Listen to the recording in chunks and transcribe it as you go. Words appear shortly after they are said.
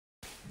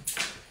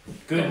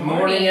Good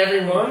morning,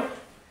 everyone.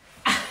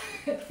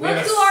 Look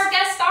who our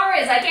guest star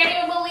is. I can't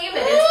even believe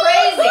it. It's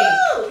crazy.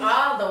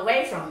 All the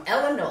way from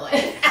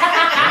Illinois.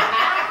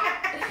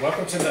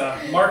 Welcome to the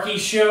Marki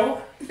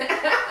Show.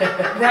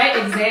 Right,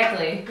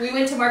 exactly. We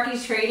went to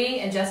Marki's training,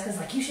 and Jessica's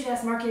like, you should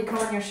ask Marki to come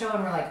on your show.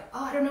 And we're like,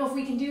 oh, I don't know if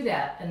we can do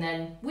that. And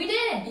then we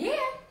did. Yeah,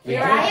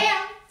 Here I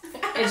am.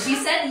 And she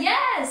said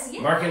yes.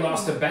 Marki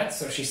lost a bet,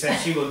 so she said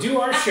she will do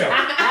our show.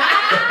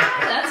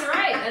 That's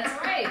right. That's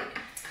right.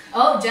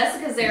 Oh,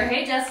 Jessica's there.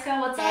 Hey, Jessica,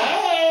 what's up?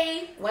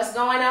 Hey, what's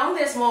going on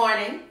this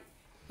morning?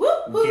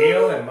 Whoop, whoop.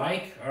 Gail and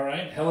Mike. All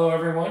right. Hello,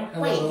 everyone.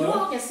 Hello, Wait, hello. you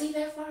all can see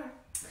that far?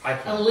 I A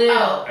can't. little.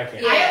 Oh, I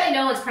can't. I only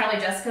know it's probably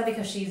Jessica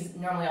because she's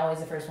normally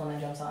always the first one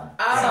that jumps on.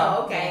 Oh,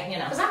 So, okay. You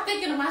know. Because I'm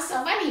thinking to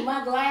myself, I need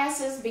my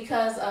glasses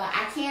because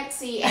I can't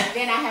see, and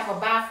then I have a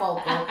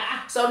bifocal.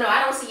 So, no,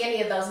 I don't see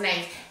any of those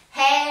names.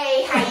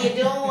 Hey, how you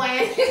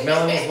doing?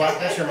 Melanie's what?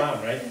 That's your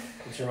mom, right?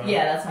 That's your mom.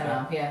 Yeah, that's my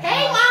mom. Yeah.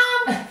 Hey, Mom.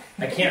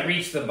 I can't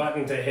reach the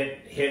button to hit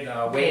wave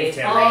Wave.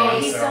 tab. Oh,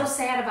 right he's now, so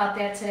sad about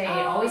that today.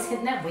 Always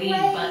hitting that wave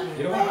button.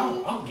 You know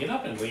what? I'll get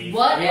up and wave.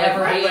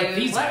 Whatever, I like you.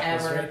 these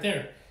apples Whatever. right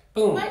there.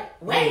 Boom. What?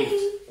 Wave.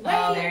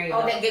 Oh, there you go.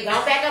 Oh, go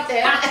back up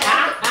there.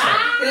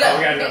 Oh, we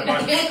got another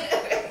button.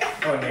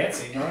 Oh,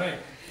 Nancy. All right.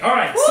 All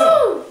right.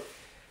 So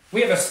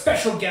we have a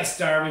special guest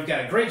star. We've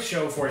got a great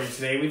show for you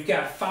today. We've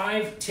got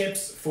 5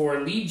 tips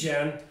for lead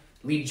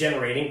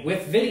generating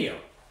with video.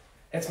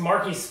 That's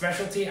Marki's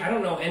specialty. I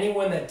don't know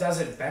anyone that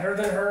does it better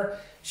than her.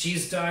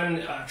 She's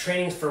done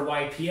trainings for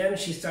YPN.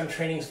 She's done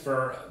trainings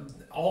for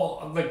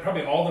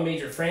probably all the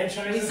major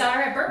franchises. We saw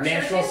her at Berkshire.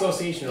 National too.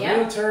 Association of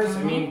Yeah. Realtors.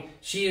 I mean,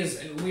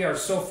 we are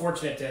so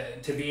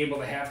fortunate to be able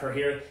to have her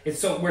here.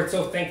 We're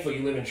so thankful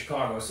you live in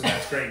Chicago, so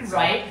that's great. So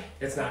Right.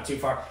 It's not too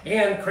far.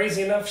 And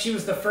crazy enough, she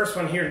was the first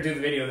one here to do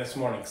the video this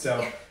morning.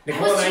 So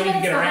Nicole was and I 2 need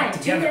to get her act minutes behind. 2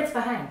 together. minutes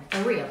behind.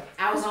 For real.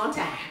 I was on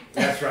time.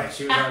 That's right.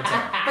 She was on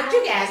time. But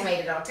you guys made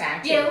it on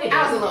time, too. Yeah, we did.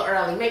 I was a little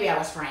early. Maybe I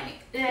was frantic.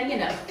 Yeah, you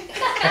know.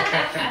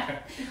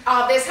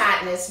 All this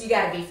hotness, you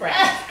got to be fresh.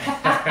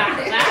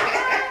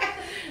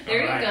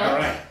 There you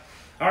go.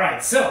 All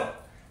right. So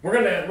we're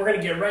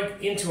gonna get right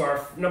into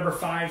our number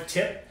 5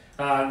 tip.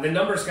 The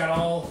numbers got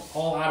all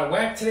out of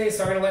whack today,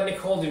 so I'm gonna let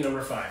Nicole do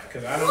number 5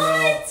 because I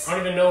don't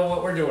even know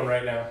what we're doing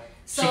right now.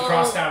 She So,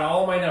 crossed out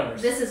all my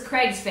numbers. This is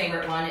Craig's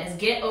favorite one, is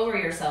get over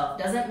yourself.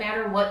 Doesn't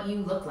matter what you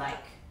look like.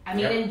 I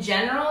mean, in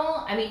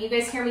general, you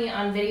guys hear me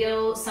on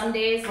video some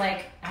days,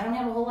 like, I don't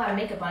have a whole lot of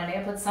makeup on today.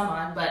 I put some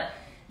on, but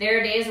there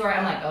are days where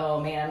I'm like, oh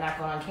man, I'm not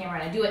going on camera.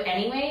 And I do it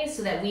anyway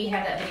so that we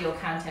have that video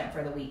content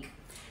for the week.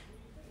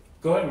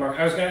 Go ahead, Mark.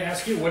 I was going to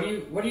ask you, what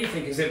do you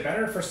think? Is it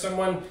better for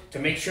someone to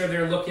make sure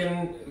they're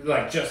looking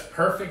like just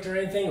perfect or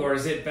anything, or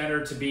is it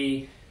better to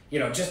be,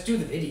 just do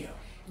the video?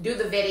 Do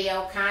the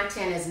video.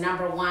 Content is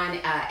number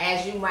 1.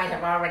 As you might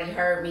have already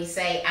heard me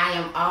say, I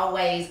am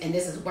always, and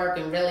this is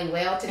working really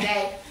well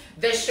today,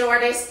 the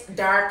shortest,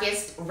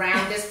 darkest,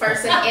 roundest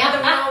person in the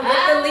room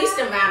with the least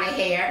amount of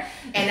hair.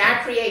 And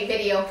I create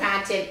video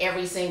content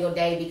every single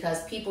day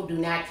because people do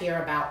not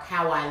care about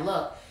how I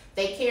look.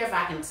 They care if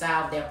I can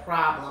solve their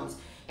problems.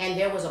 And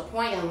there was a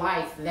point in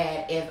life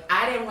that if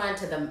I didn't run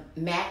to the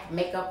MAC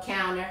makeup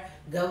counter,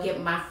 go get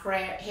my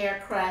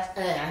hair crushed,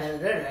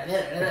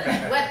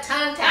 what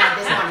tongue tied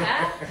this morning,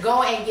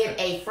 go and get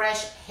a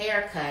fresh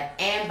haircut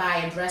and buy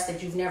a dress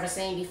that you've never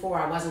seen before,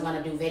 I wasn't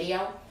going to do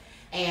video.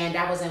 And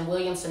I was in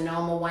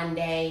Williams-Sonoma one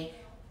day.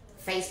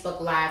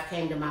 Facebook Live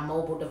came to my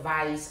mobile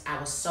device. I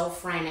was so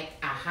frantic.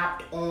 I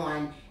hopped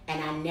on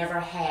and I never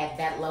had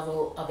that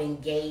level of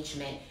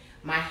engagement.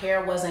 My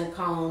hair wasn't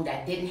combed.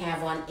 I didn't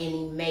have on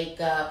any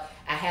makeup.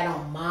 I had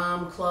on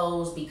mom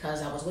clothes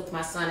because I was with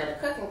my son at a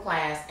cooking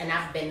class, and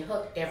I've been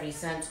hooked ever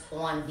since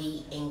on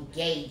the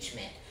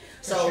engagement.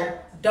 So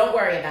don't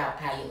worry about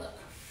how you look.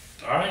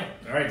 All right.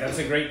 That's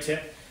a great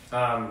tip.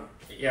 I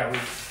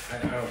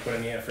don't put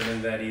any effort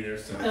into that either.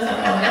 So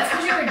That's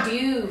because you're a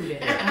dude.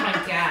 Oh my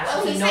gosh.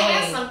 Well, it's he's annoying.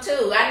 handsome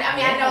too.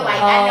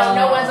 I know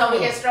no one's over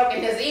here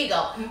stroking his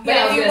ego. But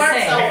Yeah, if you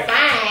weren't so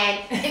fine,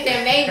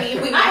 then maybe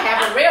we might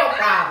have a real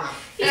problem.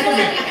 He doesn't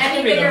need it's any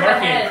gonna be the bigger of a Marki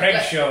and head.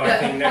 Craig show, I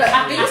think, next Do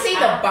week. you see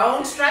the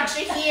bone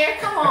structure here?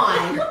 Come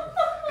on.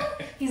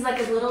 He's like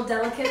a little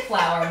delicate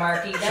flower,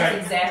 Marki. That's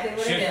exactly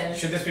what it is.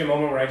 Should this be a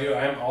moment where I do?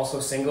 I'm also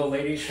single,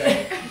 ladies. Should I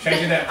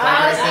do that?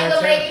 Oh, the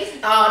single ladies.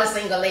 Oh, the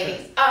single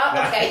ladies. Oh,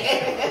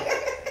 okay.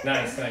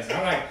 Nice.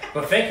 All right.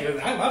 Well, thank you.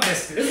 I love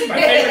this. This is my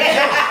favorite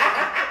show.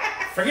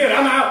 Forget it.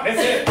 I'm out. That's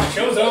it. The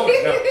show's over.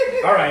 No.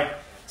 All right.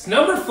 So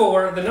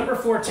the number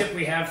 4 tip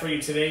we have for you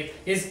today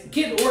is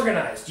get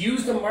organized.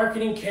 Use the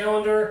marketing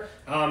calendar.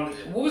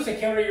 What was the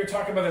calendar you were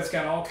talking about that's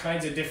got all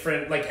kinds of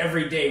different, like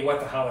every day, what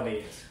the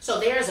holiday is?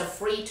 So there's a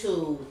free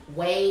tool,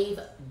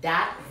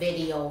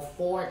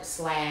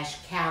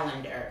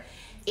 wave.video/calendar.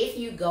 If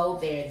you go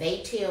there,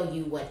 they tell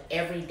you what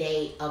every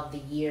day of the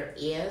year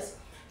is,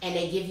 and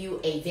they give you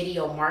a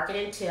video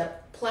marketing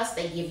tip, plus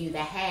they give you the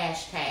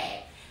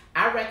hashtag.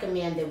 I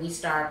recommend that we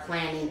start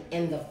planning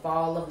in the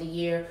fall of the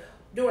year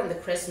during the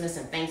Christmas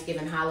and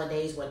Thanksgiving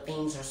holidays where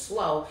things are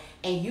slow,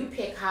 and you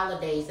pick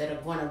holidays that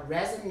are going to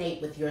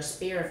resonate with your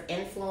sphere of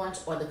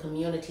influence or the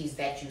communities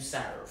that you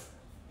serve.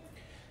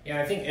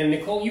 Yeah, I think, and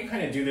Nicole, you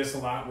kind of do this a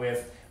lot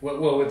with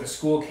the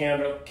school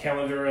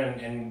calendar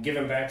and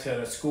giving back to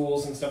the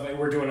schools and stuff. Like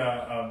we're doing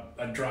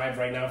a drive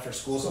right now for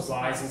school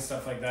supplies and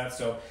stuff like that.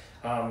 So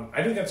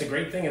I think that's a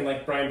great thing. And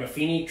like Brian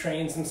Buffini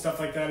trains and stuff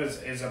like that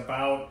is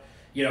about,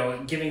 you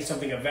know, giving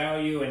something of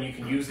value, and you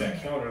can use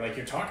that calendar like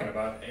you're talking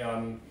about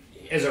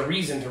as a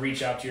reason to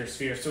reach out to your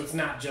sphere. So it's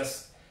not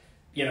just,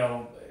 you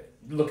know,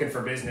 looking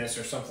for business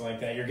or something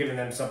like that. You're giving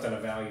them something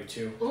of value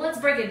too. Well, let's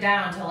break it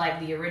down to like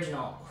the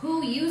original.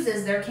 Who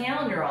uses their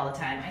calendar all the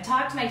time? I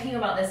talk to my team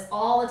about this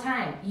all the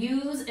time.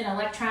 Use an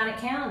electronic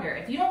calendar.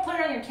 If you don't put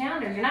it on your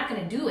calendar, you're not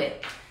going to do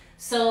it.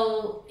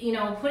 So, you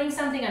know, putting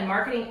something on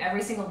marketing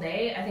every single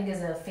day, I think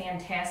is a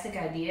fantastic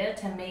idea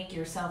to make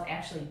yourself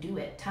actually do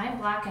it. Time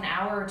block an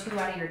hour or two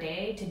out of your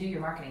day to do your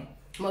marketing.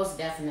 Most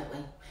definitely.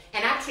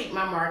 And I treat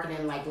my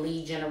marketing like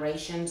lead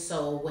generation.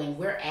 So when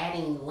we're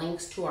adding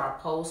links to our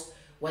posts,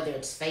 whether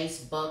it's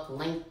Facebook,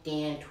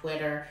 LinkedIn,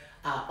 Twitter,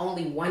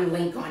 only one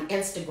link on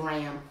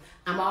Instagram,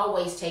 I'm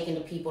always taking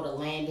the people to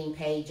landing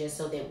pages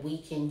so that we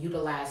can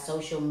utilize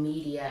social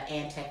media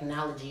and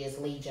technology as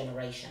lead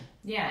generation.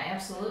 Yeah,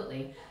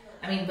 absolutely.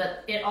 I mean,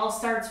 but it all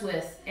starts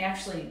with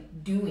actually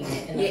doing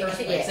it in the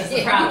first place. That's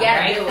the problem, you gotta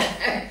right? do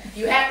it.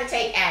 You have to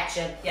take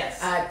action. Yes.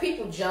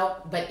 People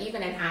joke, but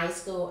even in high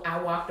school,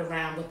 I walked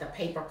around with a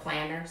paper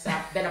planner. So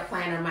I've been a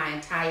planner my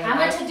entire life.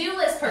 I'm a to-do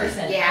list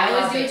person. Yeah, I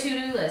always do a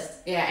to-do list.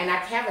 Yeah, and I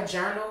have a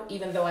journal,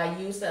 even though I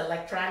use the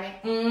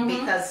electronic,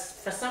 because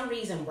for some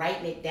reason,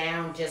 writing it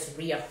down just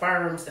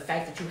reaffirms the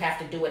fact that you have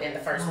to do it in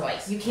the first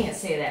place. You can't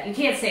say that. You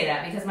can't say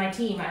that because my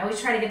team, I always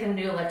try to get them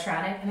to do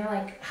electronic, and they're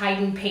like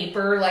hiding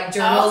paper, like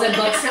journals and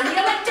books from me.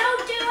 I'm like,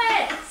 don't do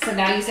it. So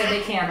now you said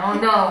they can. Oh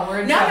no,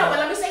 we're in trouble. No, but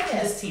let me say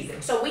this. Just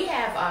teasing. So we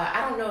have,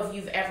 I don't know if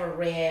you've ever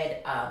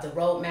read the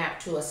roadmap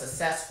to a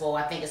successful,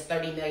 I think it's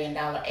 $30 million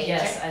agent.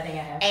 Yes, I think I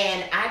have.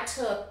 And I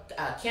took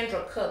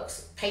Kendra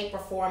Cook's paper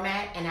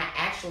format and I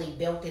actually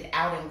built it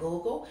out in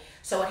Google.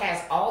 So it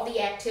has all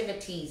the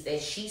activities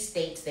that she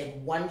states that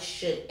one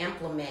should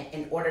implement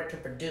in order to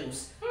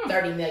produce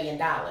 $30 million.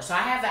 So I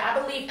have,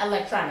 I believe,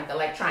 electronic.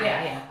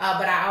 Yeah.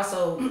 But I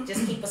also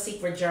just keep a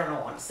secret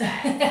journal on the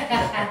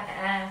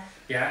side.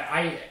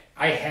 Yeah,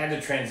 I had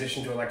to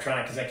transition to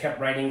electronic because I kept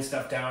writing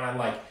stuff down on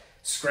like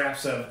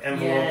scraps of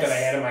envelope that I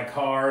had in my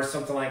car or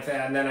something like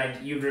that, and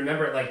then you'd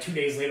remember it like 2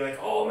 days later, like,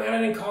 oh man,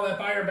 I didn't call that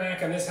buyer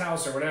back on this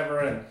house or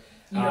whatever, and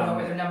you don't know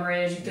what their number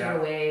is, you threw it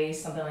away,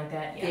 something like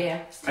that.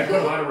 Yeah. I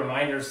put a lot of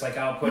reminders, like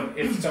I'll put,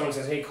 if someone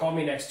says, hey, call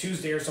me next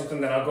Tuesday or something,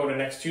 then I'll go to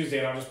next Tuesday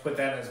and I'll just put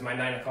that as my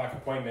 9 o'clock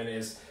appointment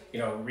is, you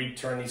know,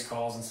 return these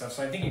calls and stuff.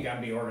 So I think you got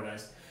to be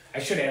organized. I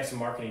should add some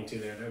marketing too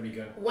there. That would be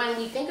good. When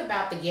we think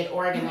about the get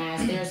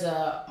organized, there's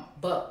a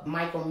book,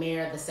 Michael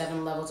Mayer, The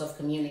 7 Levels of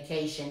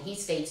Communication. He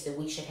states that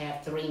we should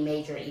have 3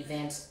 major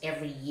events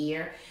every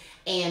year,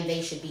 and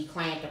they should be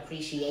client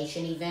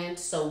appreciation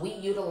events. So we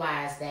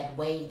utilize that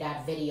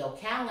Wave.video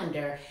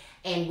calendar,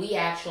 and we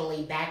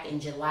actually, back in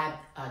July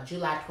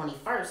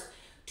 21st,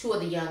 2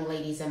 of the young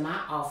ladies in my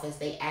office,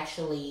 they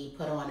actually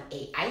put on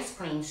a ice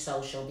cream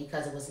social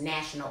because it was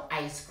National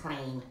Ice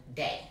Cream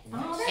Day.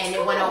 Oh, that's and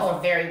cool. It went over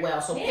very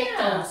well. So pick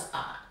those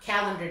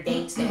calendar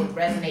dates that would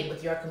resonate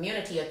with your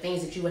community or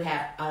things that you would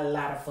have a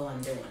lot of fun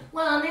doing.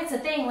 Well, and that's the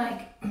thing,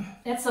 like,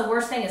 that's the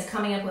worst thing is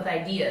coming up with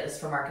ideas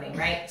for marketing,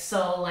 right?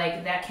 So,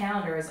 like, that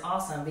calendar is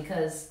awesome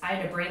because I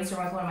had to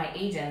brainstorm with one of my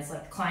agents,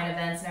 like, client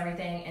events and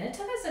everything, and it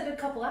took us a good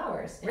couple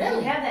hours. And Really?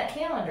 we have that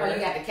calendar. Oh, you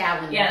got the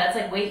calendar. Yeah, that's,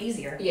 like, way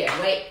easier. Yeah,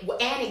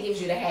 and it gives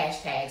you the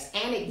hashtags,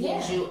 and it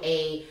gives you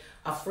a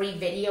free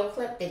video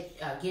clip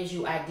that gives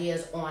you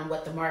ideas on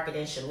what the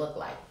marketing should look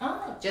like.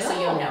 Oh, just so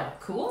you'll know.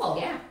 Cool.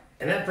 Yeah.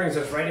 And that brings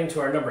us right into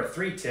our number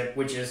 3 tip,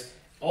 which is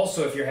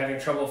also if you're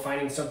having trouble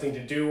finding something to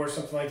do or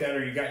something like that,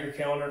 or you got your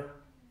calendar,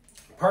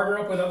 partner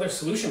up with other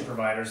solution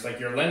providers like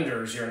your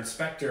lenders, your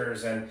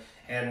inspectors, and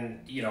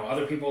you know,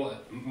 other people,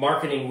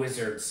 marketing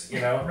wizards,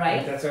 you know.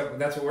 Right. That's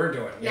what we're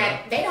doing. Now,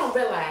 they don't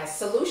realize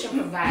solution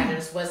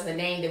providers was the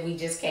name that we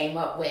just came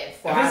up with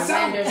for our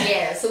lenders.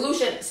 Yeah,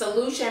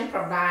 solution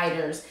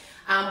providers.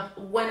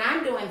 When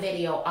I'm doing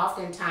video,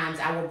 oftentimes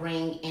I will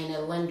bring in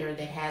a lender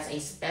that has a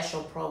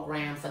special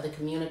program for the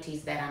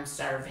communities that I'm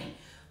serving,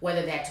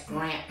 whether that's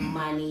grant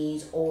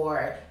monies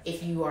or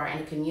if you are in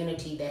a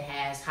community that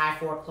has high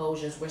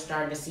foreclosures. We're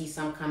starting to see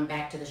some come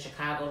back to the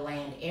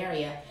Chicagoland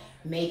area.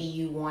 Maybe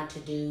you want to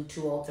do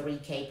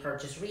 203K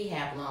purchase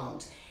rehab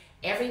loans.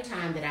 Every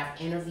time that I've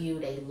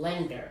interviewed a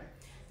lender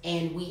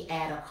and we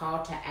add a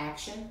call to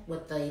action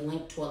with the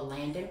link to a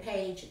landing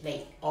page,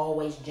 they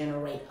always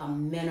generate a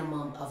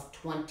minimum of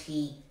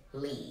 20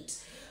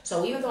 leads.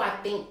 So even though I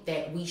think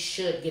that we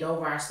should get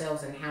over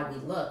ourselves and how we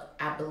look,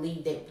 I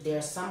believe that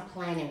there's some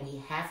planning we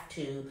have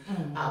to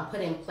put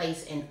in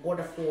place in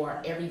order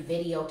for every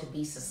video to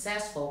be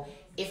successful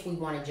if we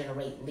want to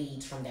generate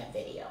leads from that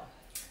video.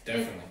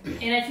 Definitely.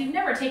 And if you've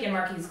never taken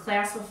Marki's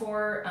class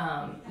before,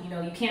 you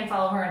know, you can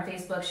follow her on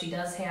Facebook. She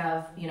does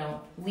have, you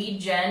know,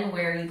 Lead Gen,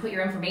 where you put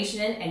your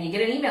information in and you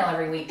get an email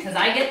every week, because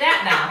I get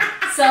that now.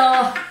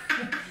 So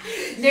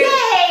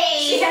yay!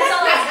 She has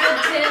all those good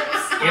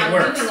tips on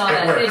doing all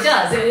that. It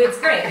does. It's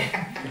great.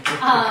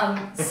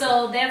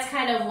 So that's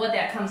kind of what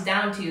that comes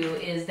down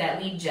to, is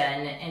that Lead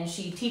Gen, and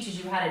she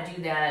teaches you how to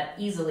do that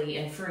easily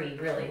and free,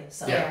 really.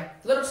 So yeah,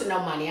 little to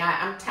no money.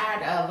 I'm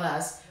tired of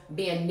us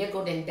being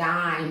nickeled and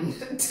dimed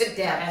to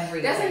death.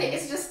 Doesn't it?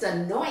 It's just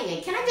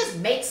annoying. Can I just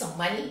make some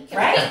money? Can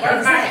I just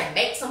work hard and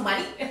make some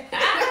money?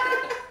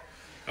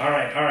 All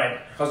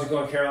right. How's it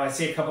going, Carol? I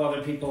see a couple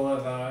other people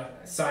have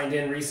signed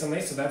in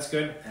recently, so that's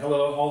good.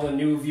 Hello, all the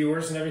new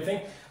viewers and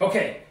everything.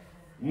 Okay,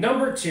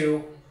 number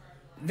 2.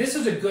 This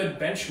is a good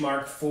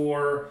benchmark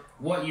for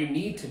what you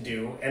need to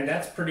do, and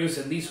that's produce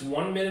at least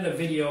 1 minute of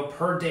video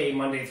per day,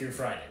 Monday through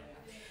Friday.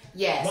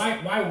 Yes.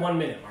 Why 1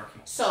 minute,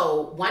 Marki?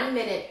 So 1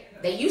 minute.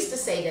 They used to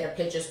say that a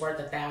picture's worth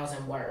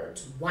 1,000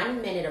 words.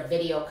 1 minute of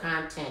video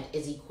content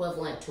is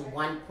equivalent to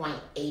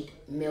 1.8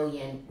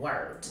 million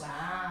words.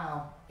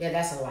 Wow. Yeah,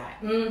 that's a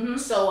lot. Mm-hmm.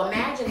 So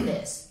imagine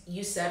this.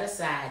 You set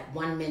aside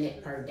 1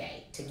 minute per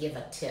day to give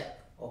a tip,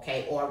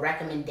 okay, or a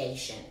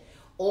recommendation.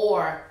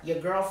 Or your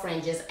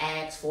girlfriend just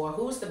asked for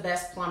who's the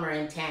best plumber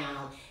in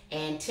town,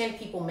 and 10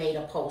 people made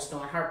a post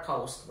on her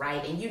post,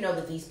 right? And you know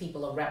that these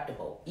people are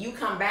reputable. You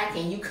come back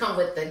and you come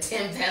with the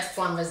 10 best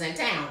plumbers in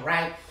town,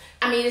 right?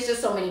 I mean, it's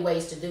just so many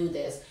ways to do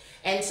this.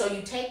 And so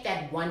you take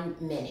that 1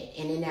 minute,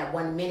 and in that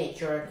 1 minute,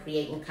 you're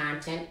creating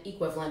content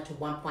equivalent to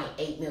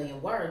 1.8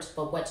 million words.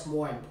 But what's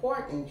more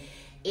important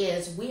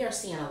is we are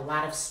seeing a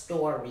lot of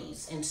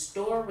stories, and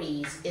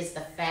stories is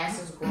the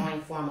fastest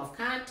growing form of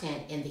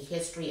content in the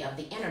history of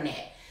the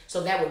internet.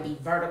 So that would be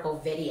vertical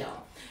video.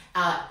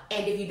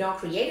 And if you don't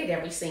create it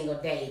every single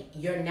day,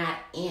 you're not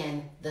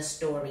in the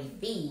story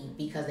feed,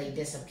 because they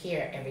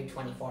disappear every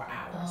 24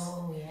 hours.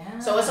 Oh, yeah.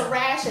 So it's a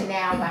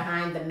rationale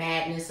behind the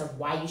madness of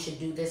why you should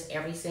do this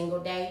every single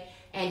day.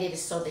 And it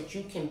is so that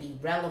you can be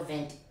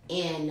relevant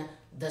in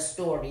the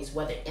stories,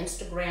 whether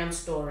Instagram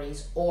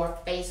stories or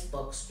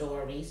Facebook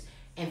stories.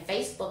 And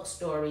Facebook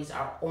stories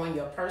are on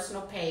your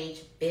personal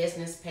page,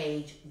 business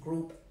page,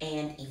 group,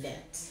 and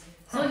events.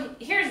 So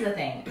here's the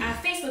thing.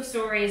 Facebook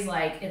stories,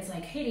 like, it's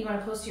like, hey, do you want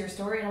to post to your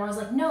story? And I was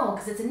like, no,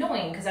 because it's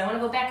annoying, because I want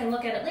to go back and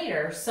look at it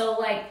later. So,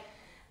 like,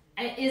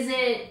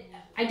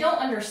 I don't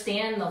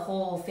understand the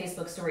whole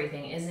Facebook story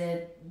thing. Is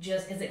it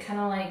kind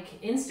of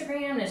like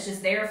Instagram? It's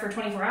just there for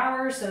 24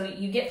 hours, so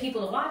you get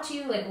people to watch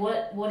you? Like,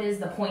 what is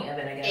the point of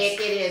it, I guess? It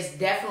is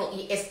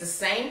definitely, it's the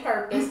same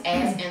purpose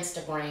as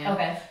Instagram.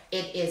 Okay.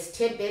 It is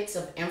tidbits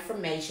of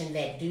information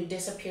that do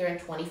disappear in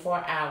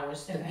 24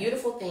 hours. The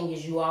beautiful thing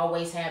is you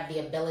always have the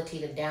ability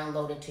to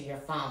download it to your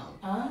phone.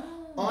 Oh.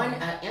 On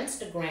an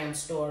Instagram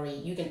story,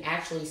 you can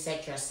actually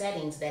set your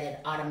settings that it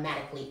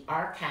automatically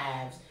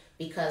archives,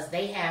 because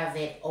they have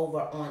it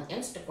over on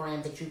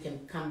Instagram that you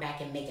can come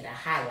back and make it a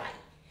highlight.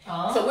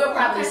 Oh, so we'll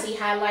probably see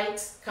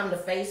highlights come to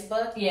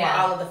Facebook for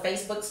all of the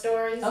Facebook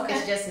stories. Okay.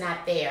 It's just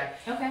not there.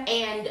 Okay.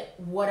 And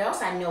what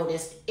else I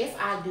noticed, if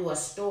I do a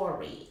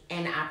story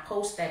and I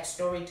post that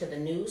story to the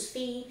news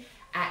feed,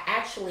 I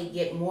actually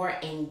get more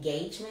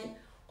engagement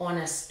on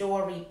a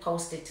story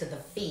posted to the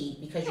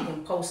feed, because you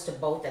can post to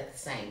both at the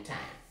same time.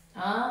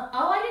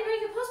 I didn't know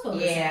you could post both at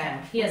the same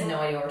time. He has no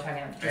idea what we're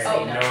talking about. I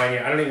have no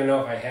idea. I don't even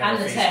know if I have I'm a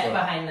the Facebook. tech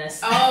behind this.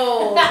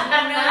 Oh, no.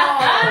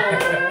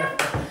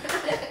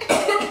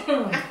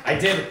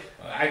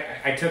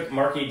 I took,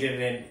 Marki did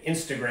an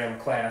Instagram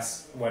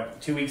class,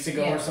 2 weeks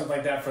ago or something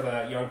like that, for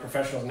the Young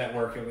Professionals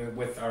Network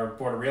with our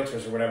board of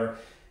realtors or whatever.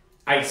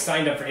 I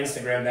signed up for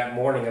Instagram that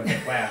morning of the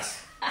class.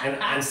 And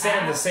I'm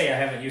sad to say I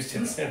haven't used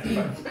it since.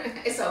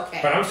 It's okay.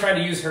 But I'm trying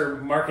to use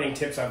her marketing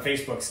tips on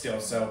Facebook still,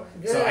 so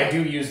I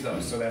do use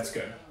those, so that's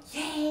good.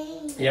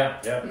 Yay! Yeah.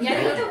 Yeah,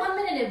 I think the 1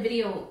 minute of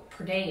video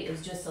per day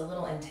is just a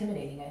little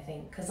intimidating, I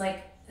think. Because,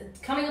 like,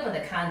 coming up with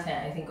the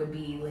content, I think, would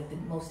be, like, the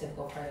most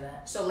difficult part of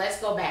that. So let's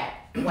go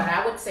back. What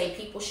I would say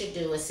people should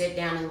do is sit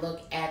down and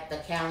look at the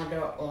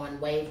calendar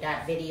on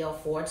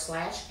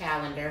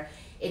wave.video/calendar.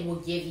 It will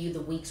give you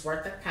the week's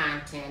worth of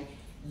content.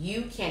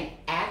 You can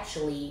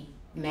actually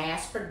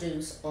mass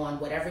produce on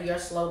whatever your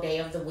slow day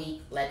of the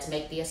week. Let's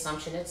make the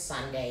assumption it's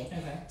Sunday.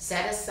 Okay.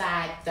 Set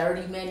aside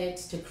 30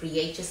 minutes to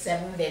create your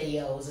 7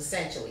 videos,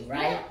 essentially,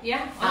 right?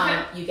 Yeah.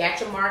 Okay. You got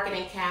your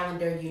marketing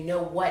calendar. You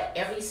know what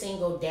every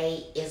single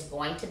day is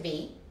going to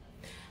be.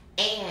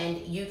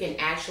 And you can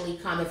actually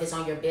come, if it's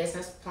on your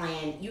business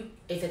plan,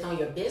 if it's on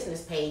your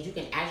business page, you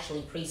can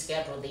actually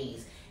pre-schedule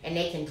these, and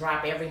they can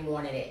drop every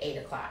morning at 8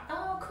 o'clock.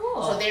 Oh,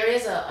 cool. So there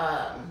is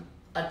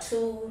a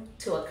tool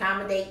to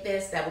accommodate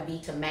this. That would be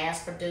to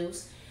mass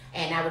produce.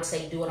 And I would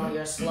say do it on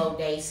your slow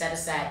day, set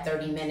aside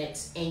 30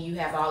 minutes, and you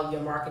have all of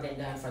your marketing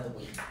done for the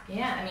week.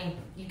 Yeah, I mean,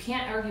 you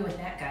can't argue with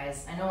that,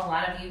 guys. I know a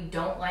lot of you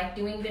don't like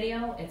doing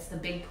video. It's the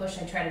big push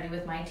I try to do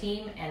with my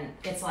team, and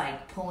it's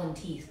like pulling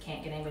teeth.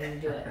 Can't get anybody to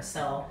do it.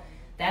 So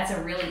that's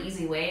a really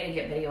easy way to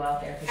get video out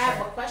there. For I have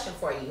sure. a question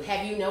for you.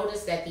 Have you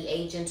noticed that the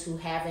agents who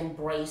have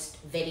embraced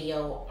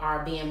video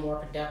are being more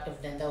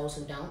productive than those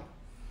who don't?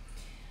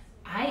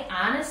 I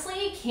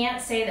honestly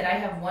can't say that I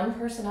have one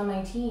person on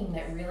my team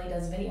that really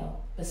does video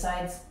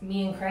besides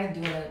me and Craig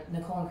doing a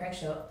Nicole and Craig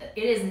show.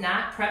 It is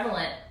not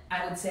prevalent,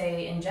 I would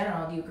say, in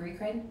general. Do you agree,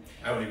 Craig?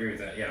 I would agree with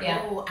that, yeah.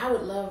 Yeah. Oh, I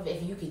would love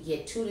if you could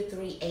get 2 to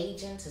 3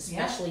 agents,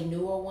 especially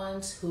newer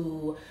ones,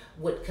 who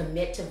would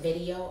commit to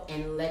video,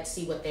 and let's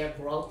see what their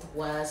growth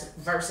was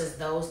versus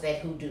those that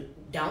who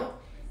don't,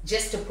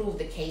 just to prove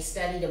the case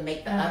study to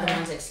make the other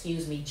ones,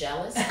 excuse me,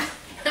 jealous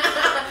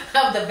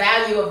of the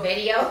value of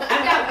video. I've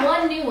got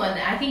one new one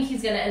that I think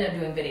he's going to end up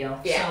doing video.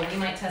 Yeah. So we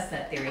might test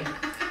that theory.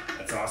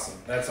 That's awesome.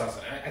 That's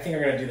awesome. I think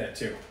I'm going to do that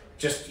too.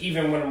 Just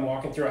even when I'm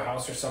walking through a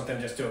house or something,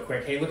 just do a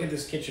quick, hey, look at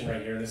this kitchen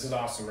right here. This is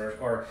awesome.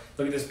 Or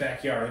look at this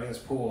backyard, look at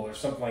this pool, or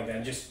something like that.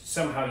 And just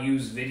somehow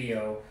use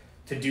video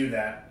to do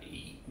that,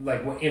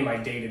 like in my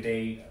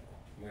day-to-day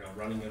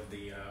running of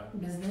the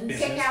business.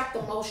 Check out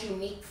the most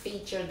unique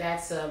feature.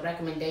 That's a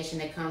recommendation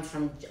that comes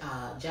from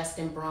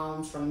Justin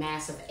Bromes from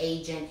Massive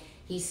Agent.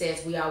 He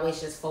says we always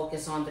just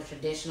focus on the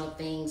traditional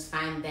things,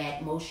 find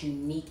that most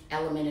unique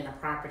element in a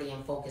property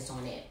and focus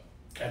on it.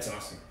 That's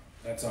awesome.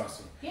 That's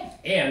awesome. Yeah.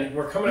 And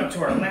we're coming up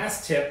to our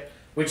last tip,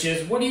 which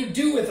is what do you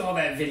do with all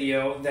that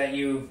video that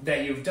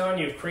you've done,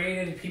 you've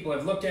created, people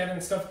have looked at it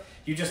and stuff?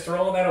 You just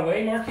throw all that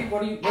away, Marki?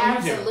 What do you do?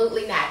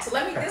 Absolutely not. So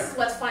this is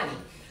what's funny.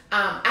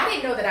 I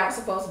didn't know that I was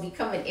supposed to be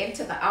coming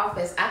into the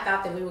office. I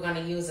thought that we were going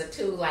to use a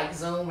tool like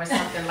Zoom or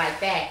something like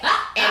that.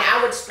 And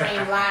I would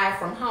stream live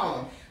from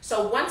home.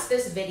 So once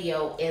this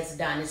video is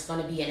done, it's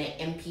going to be in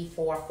an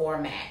MP4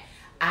 format.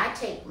 I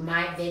take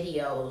my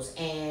videos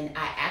and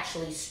I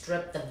actually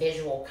strip the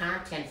visual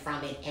content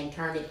from it and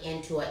turn it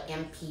into an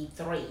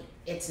MP3.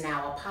 It's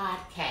now a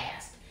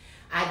podcast.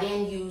 I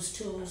then use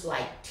tools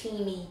like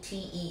Temi,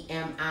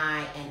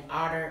 T-E-M-I, and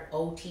Otter,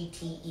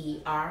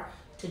 O-T-T-E-R,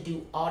 to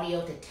do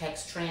audio to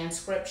text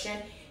transcription.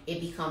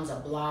 It becomes a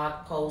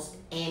blog post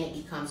and it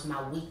becomes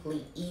my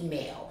weekly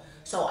email.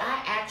 So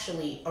I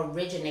actually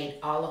originate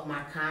all of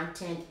my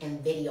content in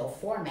video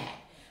format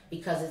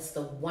because it's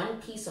the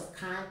one piece of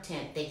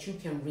content that you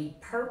can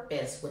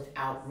repurpose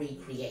without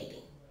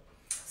recreating.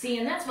 See,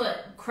 and that's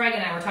what Craig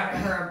and I were talking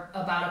to her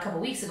about a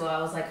couple weeks ago.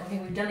 I was like, okay,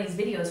 we've done these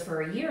videos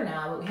for a year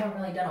now, but we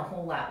haven't really done a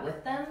whole lot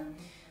with them.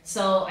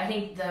 So I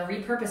think the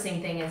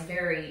repurposing thing is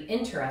very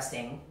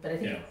interesting, but I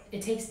think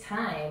it takes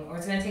time, or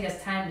it's going to take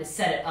us time to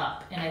set it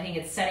up. And I think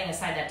it's setting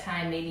aside that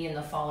time maybe in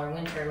the fall or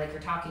winter, like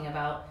you're talking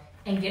about,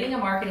 and getting a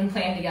marketing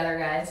plan together,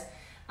 guys,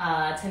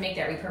 to make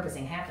that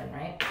repurposing happen,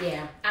 right?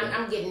 Yeah,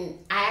 I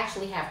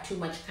actually have too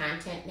much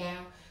content now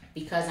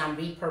because I'm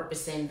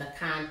repurposing the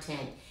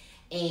content,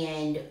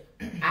 and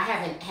I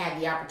haven't had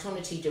the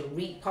opportunity to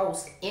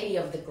repost any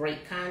of the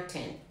great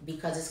content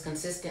because it's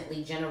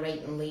consistently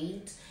generating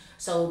leads.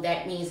 So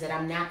that means that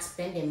I'm not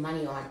spending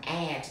money on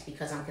ads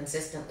because I'm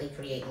consistently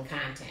creating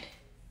content.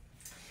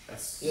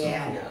 That's so cool.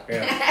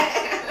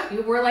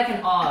 Yeah. We're like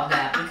in awe of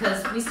that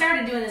because we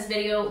started doing this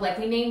video, like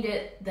we named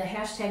it the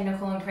hashtag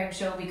Nicole and Craig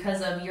Show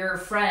because of your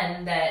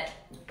friend that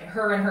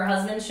her and her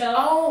husband show.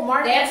 Oh,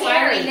 Marki That's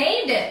Carey. why we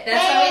named it.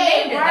 That's why we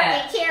named it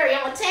that. Marki Carey,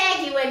 I'm going to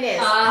tag you in this.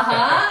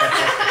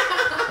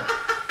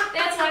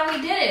 That's why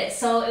we did it.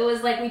 So it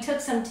was like we took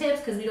some tips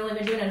because we'd only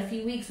been doing it a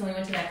few weeks when we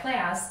went to that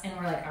class, and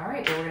we're like, all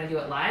right, well, we're going to do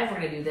it live. We're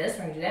going to do this.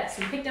 We're going to do that.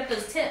 So we picked up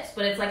those tips,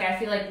 but it's like I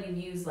feel like we've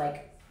used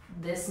like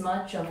this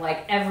much of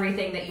like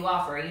everything that you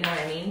offer, you know what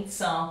I mean?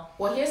 So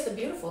well, here's the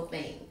beautiful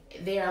thing.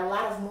 There are a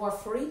lot of more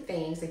free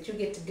things that you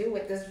get to do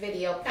with this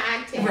video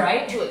content,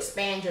 right, to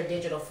expand your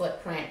digital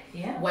footprint.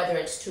 Yeah. Whether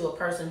it's to a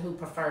person who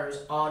prefers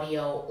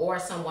audio or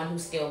someone who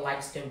still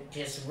likes to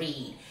just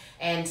read.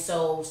 And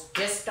so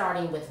just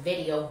starting with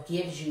video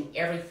gives you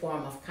every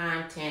form of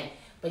content,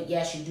 but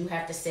yes, you do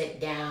have to sit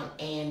down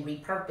and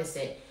repurpose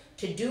it.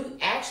 To do,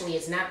 actually,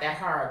 it's not that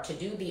hard. To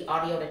do the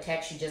audio to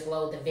text, you just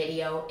load the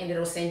video and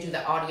it'll send you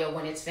the audio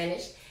when it's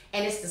finished.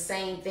 And it's the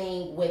same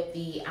thing with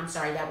the,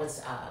 that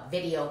was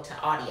video to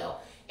audio.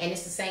 And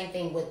it's the same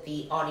thing with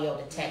the audio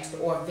to text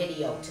or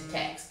video to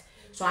text.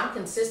 So I'm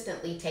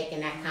consistently taking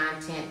that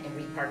content and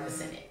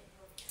repurposing it.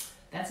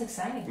 That's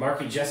exciting.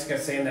 Marki, Jessica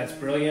saying that's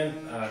brilliant.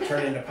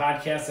 Turn it into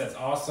podcasts, that's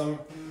awesome.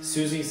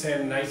 Susie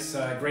saying nice,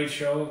 great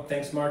show.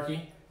 Thanks, Marki.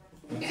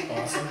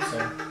 That's awesome.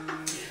 So.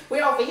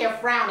 We're over here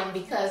frowning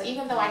because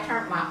even though I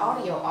turned my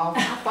audio off,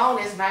 my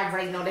phone is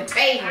vibrating on the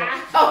table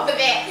over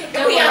there.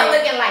 And we are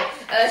looking like,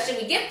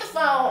 should we get the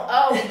phone?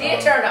 Oh, we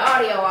did turn the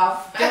audio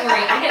off. Don't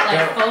worry, I get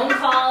like phone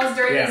calls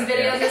during these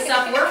videos and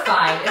stuff. We're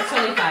fine. It's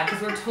totally fine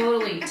because we're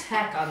totally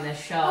tech on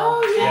this show.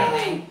 Oh,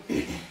 yeah.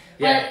 Anyway.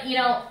 But, you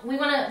know,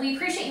 we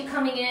appreciate you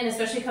coming in,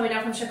 especially coming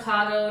down from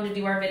Chicago to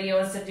do our video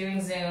instead of doing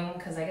Zoom,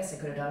 because I guess I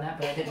could have done that,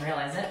 but I didn't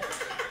realize it.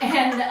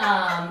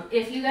 And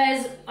if you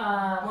guys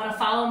want to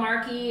follow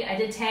Marki, I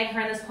did tag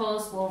her in this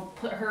post. We'll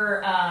put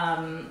her, I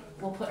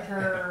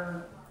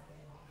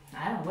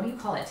don't know, what do you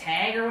call it,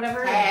 tag or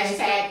whatever?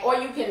 Hashtag, or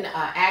you can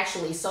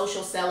actually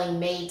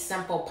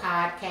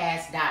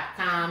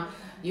socialsellingmadesimplepodcast.com.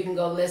 You can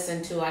go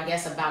listen to, I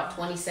guess, about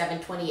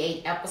 27,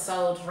 28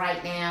 episodes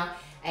right now.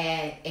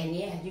 And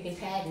yeah, you can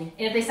tag me.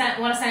 And if they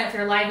want to sign up for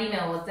your live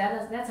email,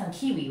 that's on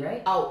Kiwi,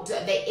 right? Oh,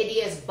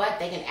 it is, but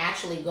they can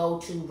actually go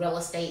to Real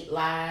Estate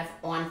Live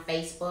on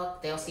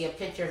Facebook. They'll see a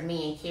picture of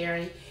me and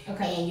Carrie.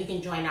 Okay. And you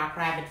can join our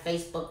private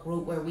Facebook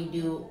group where we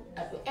do,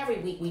 every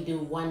week we do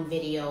one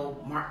video,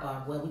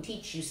 where we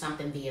teach you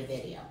something via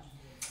video.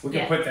 We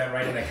can put that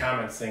right in the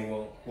comments thing.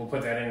 We'll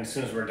put that in as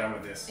soon as we're done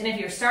with this. And if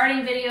you're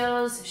starting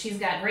videos, she's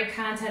got great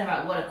content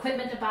about what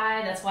equipment to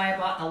buy. That's why I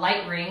bought the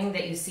light ring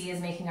that you see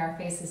is making our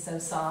faces so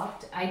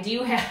soft. I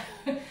do have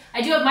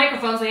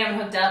microphones we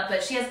haven't hooked up,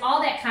 but she has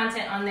all that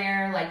content on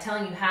there, like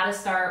telling you how to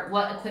start,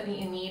 what equipment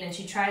you need, and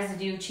she tries to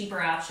do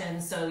cheaper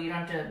options so you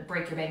don't have to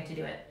break your bank to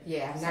do it.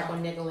 Yeah, I'm not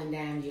going to nickel and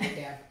dime you to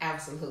death.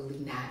 Absolutely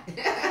not.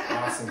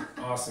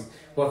 Awesome.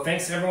 Well,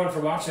 thanks everyone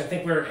for watching. I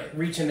think we're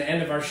reaching the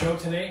end of our show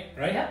today,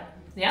 right? Yep.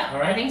 Yeah,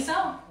 right. I think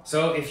so.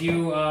 So if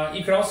you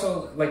you could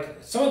also, like,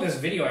 some of this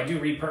video I do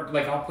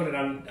like I'll put it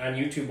on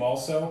YouTube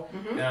also.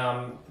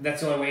 Mm-hmm.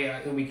 That's the only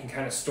way we can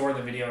kind of store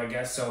the video, I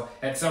guess. So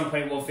at some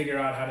point we'll figure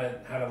out how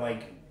to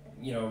like,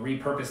 you know,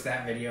 repurpose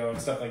that video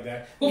and stuff like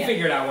that. We'll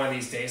figure it out one of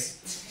these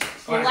days.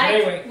 Well,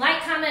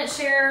 like, comment,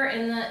 share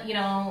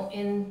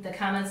in the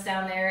comments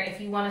down there. If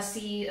you want to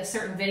see a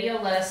certain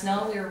video, let us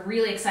know. We're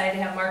really excited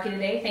to have Marki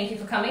today. Thank you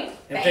for coming.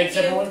 And thanks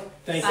everyone.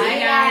 Thank you. Bye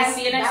guys.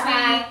 See you next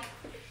Bye-bye. week.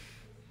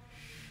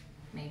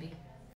 Maybe.